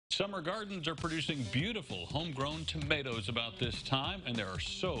Summer gardens are producing beautiful homegrown tomatoes about this time, and there are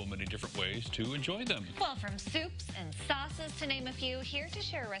so many different ways to enjoy them. Well, from soups and sauces to name a few, here to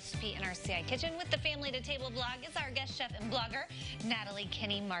share a recipe in our ciKitchen with the Family to Table blog is our guest chef and blogger, Natalie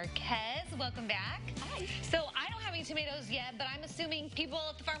Kinney Marquez. Welcome back. Hi. So I don't have any tomatoes yet, but I'm assuming people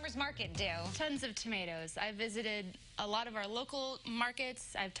at the farmer's market do. Tons of tomatoes. I visited a lot of our local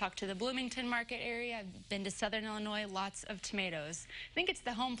markets. I've talked to the Bloomington market area. I've been to Southern Illinois. Lots of tomatoes. I think it's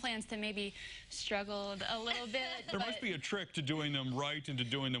the home plants that maybe struggled a little bit. There must be a trick to doing them right and to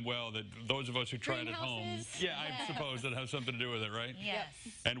doing them well that those of us who try it at home, I suppose that has something to do with it, right? Yes.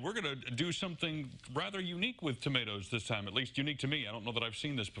 And we're going to do something rather unique with tomatoes this time, at least unique to me. I don't know that I've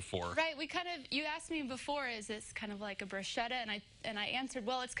seen this before. Right. You asked me before, is this kind of like a bruschetta? And I answered,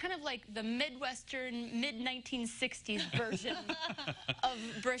 well, it's kind of like the Midwestern, mid-1960s version of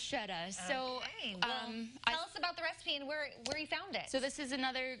bruschetta. So, okay. Well, tell us about the recipe and where you found it. So this is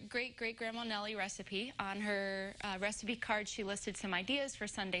another great-great-grandma Nellie recipe. On her recipe card, she listed some ideas for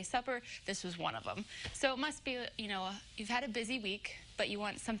Sunday supper. This was one of them. So it must be, you've had a busy week, but you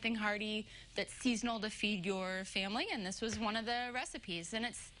want something hearty that's seasonal to feed your family, and this was one of the recipes, and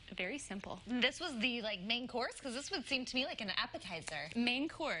it's very simple. This was the main course, because this would seem to me like an appetizer. Main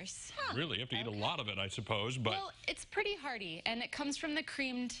course. Huh. Really, you have to eat a lot of it, I suppose. But well, it's pretty hearty, and it comes from the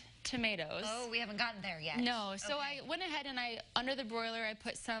creamed tomatoes. Oh, we haven't gotten there yet. No, so I went ahead and under the broiler, I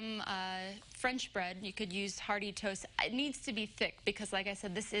put some French bread. You could use hearty toast. It needs to be thick because, like I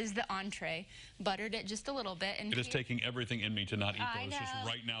said, this is the entree. Buttered it just a little bit. And it is taking everything in me to not eat those just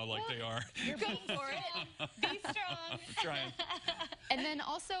right now like they are. You're going for it. Be strong. Trying. And then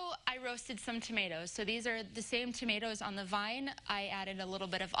also, I roasted some tomatoes. So these are the same tomatoes on the vine. I added a little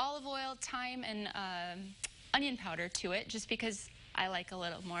bit of olive oil, thyme, and onion powder to it just because I like a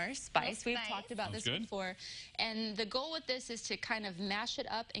little more spice. We've talked about this before. And the goal with this is to kind of mash it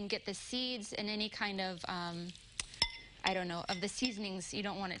up and get the seeds and any kind of, I don't know, of the seasonings you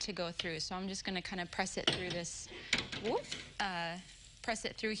don't want it to go through. So I'm just going to kind of press it through this, press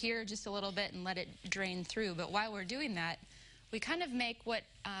it through here just a little bit and let it drain through. But while we're doing that, we kind of make what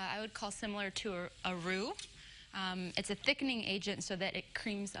I would call similar to a roux. It's a thickening agent so that it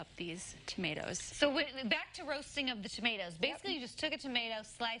creams up these tomatoes. So back to roasting of the tomatoes. Basically, you just took a tomato,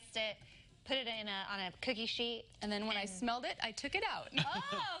 sliced it, put it on a cookie sheet. And then when I smelled it, I took it out.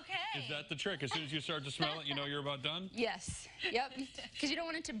 Oh, okay. Is that the trick? As soon as you start to smell it, you know you're about done? Yes. Yep. Because you don't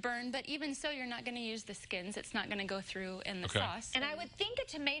want it to burn, but even so, you're not going to use the skins. It's not going to go through in the sauce. And I would think a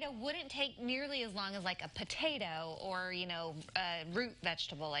tomato wouldn't take nearly as long as like a potato or, a root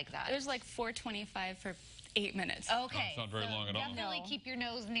vegetable like that. It was like $4.25 for 8 minutes. Okay. That's not very long at all. Definitely keep your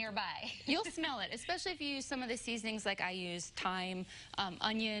nose nearby. You'll smell it, especially if you use some of the seasonings like I use, thyme,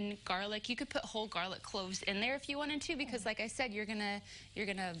 onion, garlic. You could put whole garlic cloves in there if you wanted to, because like I said, you're gonna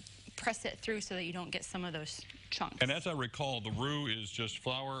press it through so that you don't get some of those chunks. And as I recall, the roux is just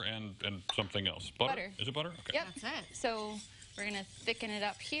flour and something else. Butter? Is it butter? Okay. Yep. That's it. So we're gonna thicken it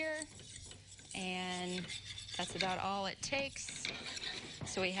up here, and that's about all it takes.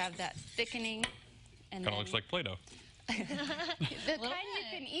 So we have that thickening. Kind of looks like Play-Doh. The kind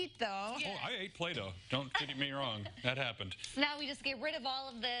you can eat, though. Yeah. Oh, I ate Play-Doh. Don't get me wrong. That happened. Now we just get rid of all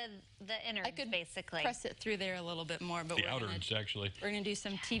of the innards, I could basically. Press it through there a little bit more, but the outards, actually. We're going to do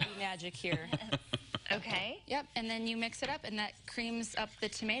some TV magic here. Okay. Yep, and then you mix it up, and that creams up the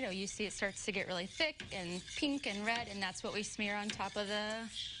tomato. You see it starts to get really thick and pink and red, and that's what we smear on top of the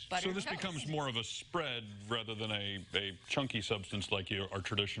butter. So this becomes more of a spread rather than a chunky substance like our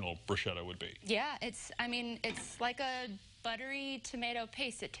traditional bruschetta would be. Yeah, it's like a buttery tomato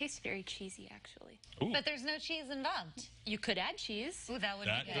paste. It tastes very cheesy, actually. Ooh. But there's no cheese involved. You could add cheese. Ooh, that would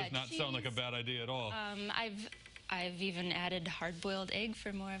be good. That does not sound like a bad idea at all. I've even added hard-boiled egg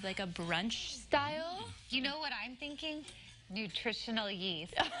for more of like a brunch style. You know what I'm thinking? Nutritional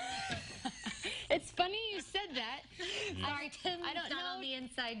yeast. It's funny you said that. Sorry, Tim. I don't know the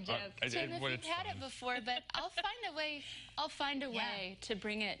inside joke. Tim, if you've had it before, but I'll find a way. I'll find a way to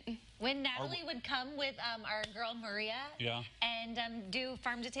bring it. When Natalie would come with our girl Maria and do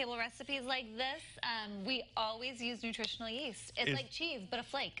farm-to-table recipes like this, we always use nutritional yeast. It's like cheese, but a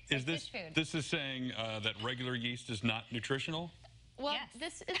flake. It's like fish food. This is saying that regular yeast is not nutritional? Well,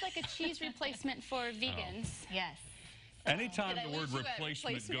 this is like a cheese replacement for vegans. Yes. Anytime the word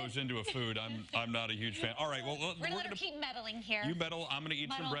replacement goes into a food, I'm not a huge fan. All right, well, we're gonna keep meddling here. You meddle. I'm gonna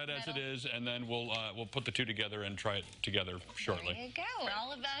eat some bread as it is, and then we'll put the two together and try it together shortly. There you go.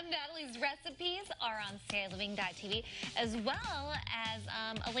 All of Natalie's recipes are on ciLiving.tv, as well as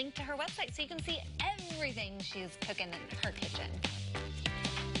a link to her website, so you can see everything she's cooking in her kitchen.